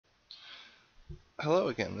Hello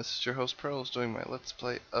again, this is your host Pearls doing my Let's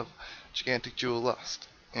Play of Gigantic Jewel Lust.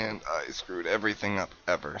 And I screwed everything up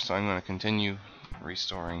ever, so I'm going to continue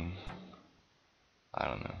restoring, I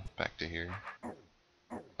don't know, back to here.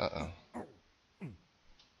 Uh-oh.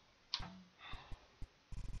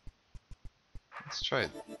 Let's try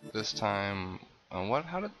it this time. Why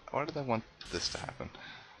did I want this to happen?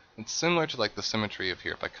 It's similar to like the symmetry of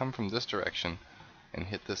here. If I come from this direction and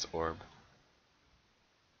hit this orb,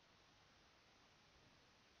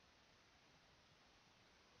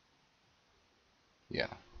 yeah.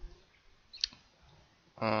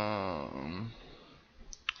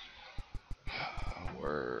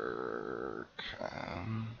 Work.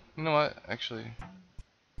 You know what? Actually,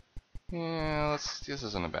 yeah. This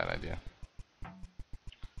isn't a bad idea.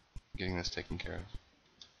 Getting this taken care of.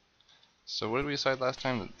 So what did we decide last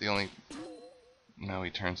time? That the only... No, he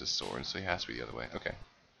turns his sword, so he has to be the other way. Okay.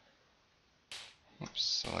 Oops,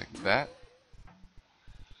 so like that.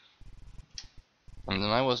 And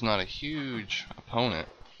then I was not a huge opponent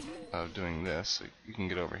of doing this. So you can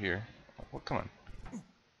get over here. Well, come on.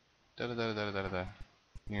 Da da da da da da da.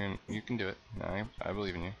 You can do it. No, I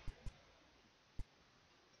believe in you.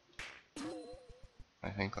 I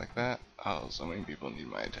think like that. Oh, so many people need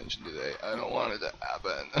my attention today. I don't want it to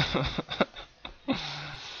happen.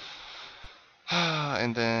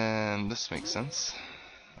 And then this makes sense.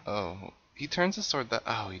 Oh, he turns his sword that...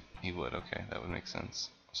 Oh, he would. Okay, that would make sense.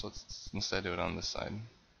 So let's instead do it on this side.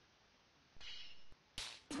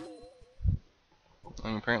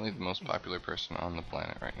 I'm apparently the most popular person on the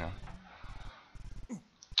planet right now.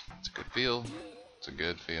 It's a good feel. It's a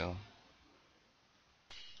good feel.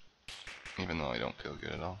 Even though I don't feel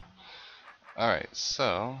good at all. Alright,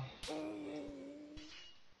 so...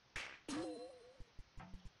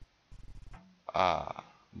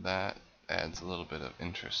 that adds a little bit of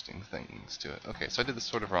interesting things to it. Okay, so I did this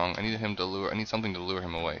sort of wrong. I need something to lure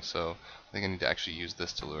him away. So I think I need to actually use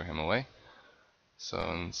this to lure him away. So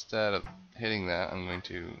instead of hitting that, I'm going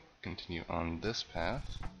to continue on this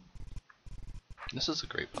path. This is a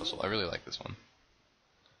great puzzle. I really like this one.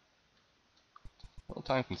 A little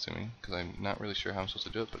time consuming because I'm not really sure how I'm supposed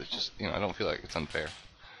to do it, but it's just, I don't feel like it's unfair.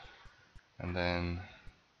 And then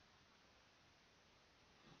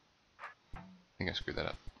I think I screwed that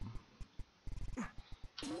up.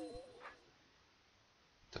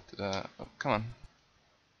 Da, da, da. Oh, come on.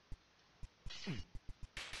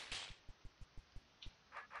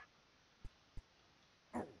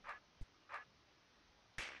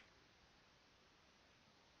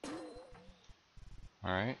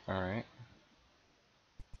 Alright, alright.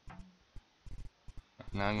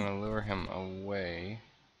 Now I'm going to lure him away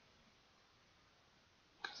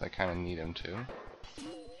because I kind of need him to.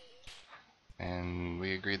 And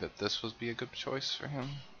we agreed that this would be a good choice for him.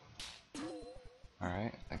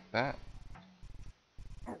 Alright, like that.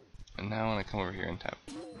 And now when I come over here and tap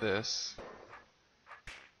this,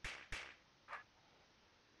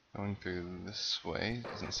 going through this way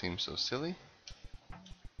doesn't seem so silly,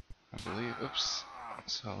 I believe. Oops.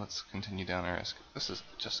 So let's continue down our This is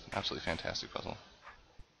just an absolutely fantastic puzzle.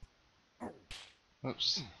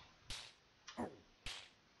 Oops.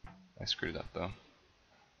 I screwed it up though.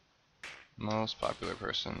 Most popular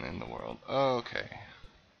person in the world. Okay.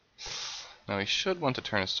 Now he should want to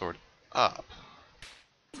turn his sword up,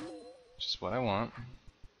 which is what I want.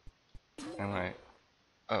 And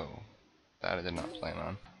oh, that I did not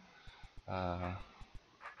plan on.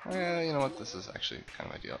 Yeah, you know what? This is actually kind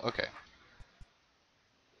of ideal. Okay.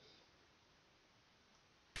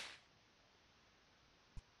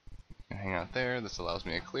 Hang out there. This allows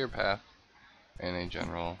me a clear path in a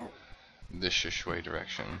general this way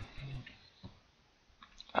direction.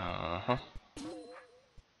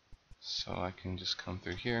 So I can just come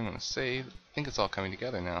through here. I'm going to save. I think it's all coming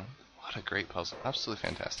together now. What a great puzzle. Absolutely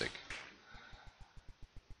fantastic.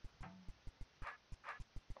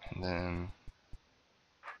 And then...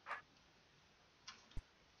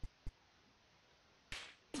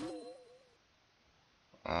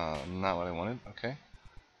 not what I wanted. Okay.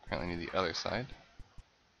 Apparently need the other side.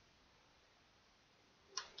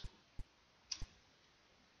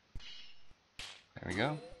 There we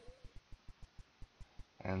go.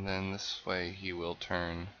 And then this way he will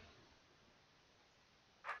turn.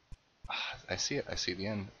 I see it. I see the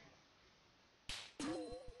end.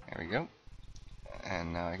 There we go.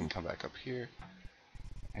 And now I can come back up here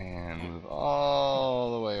and move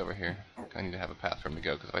all the way over here. I need to have a path for him to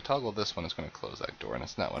go, because if I toggle this one, it's going to close that door, and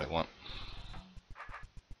that's not what I want.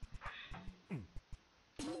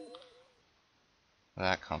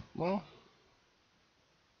 Well,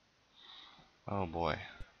 oh boy.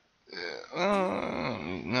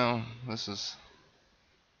 No, this is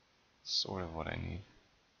sort of what I need.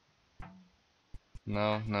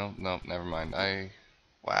 No, no, no, never mind.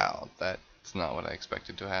 Wow, that's not what I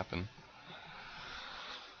expected to happen.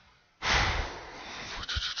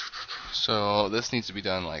 So this needs to be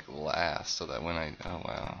done like last, so that when oh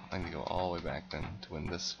wow, I need to go all the way back then to when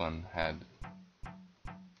this one had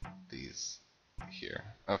these here.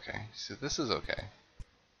 Okay, so this is okay.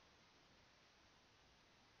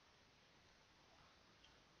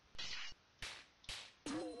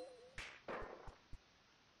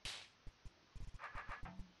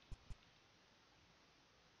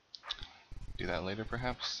 Do that later,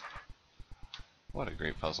 perhaps? What a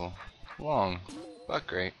great puzzle. Long, but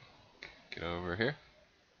great. Get over here.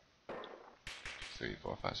 3,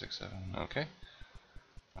 4, 5, 6, 7. Okay.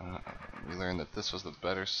 We learned that this was the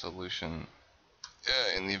better solution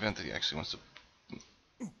in the event that he actually wants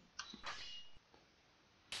to.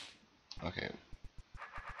 Okay.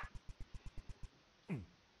 There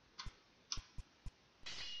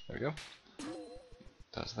we go.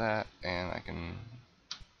 Does that, and I can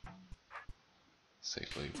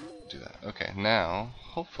safely do that. Okay, now,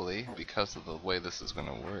 hopefully, because of the way this is going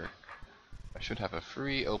to work, I should have a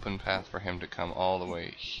free open path for him to come all the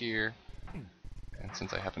way here. And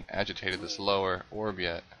since I haven't agitated this lower orb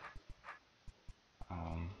yet,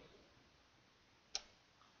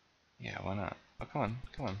 yeah, why not? Oh, come on,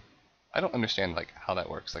 come on. I don't understand like how that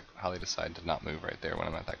works, like how they decide to not move right there when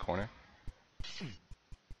I'm at that corner.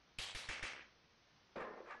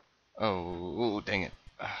 Oh, ooh, dang it.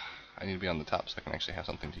 I need to be on the top so I can actually have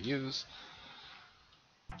something to use.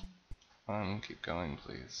 Keep going,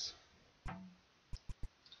 please.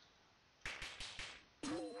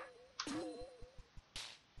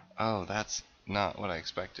 Oh, that's not what I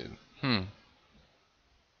expected.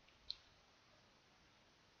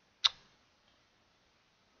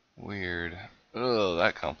 Weird. Oh,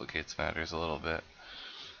 that complicates matters a little bit.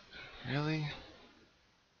 Really?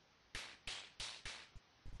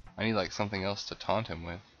 I need like something else to taunt him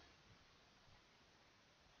with.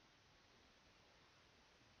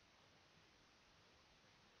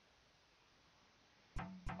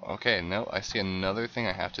 Okay, no, I see another thing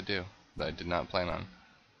I have to do that I did not plan on.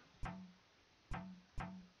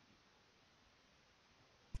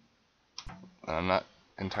 And I'm not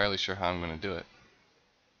entirely sure how I'm going to do it.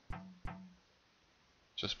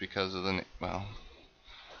 Just because of the... well...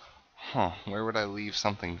 where would I leave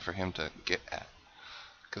something for him to get at?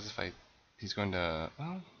 Because if he's going to...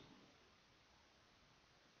 well...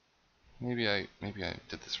 Maybe I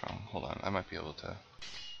did this wrong. Hold on, I might be able to...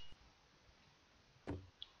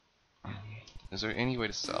 Is there any way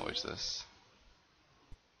to salvage this?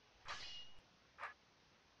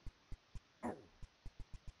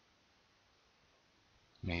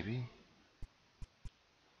 Maybe?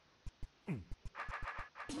 And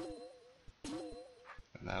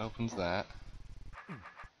that opens that.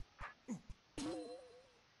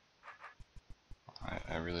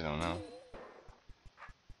 I really don't know.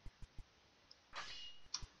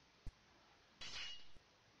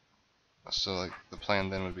 So like the plan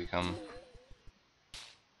then would become...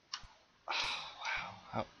 oh, wow.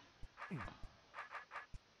 How...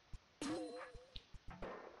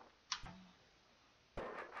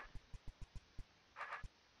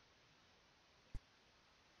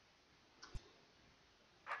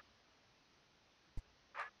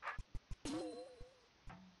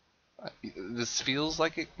 this feels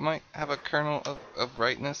like it might have a kernel of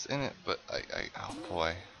rightness in it, but oh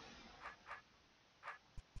boy.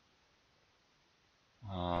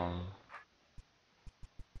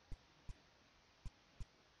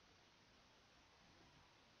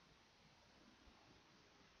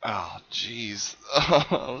 Oh jeez.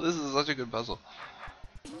 Oh, this is such a good puzzle.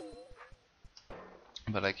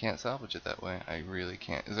 But I can't salvage it that way. I really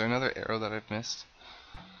can't. Is there another arrow that I've missed?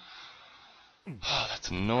 Oh, that's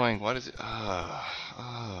annoying. Why does it...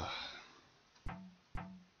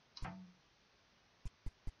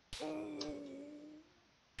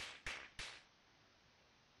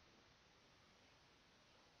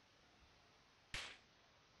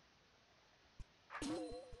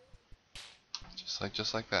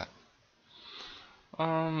 Just like that.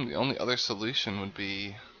 The only other solution would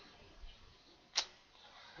be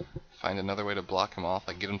find another way to block him off,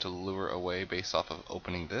 like get him to lure away based off of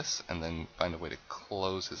opening this, and then find a way to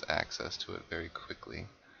close his access to it very quickly.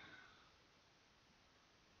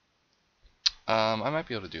 I might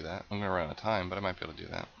be able to do that. I'm gonna run out of time, but I might be able to do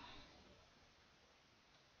that.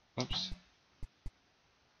 Oops.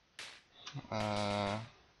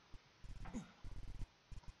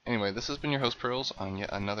 Anyway, this has been your host Pearls on yet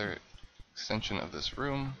another extension of this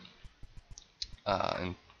room.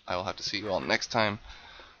 And I will have to see you all next time,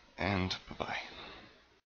 and bye-bye.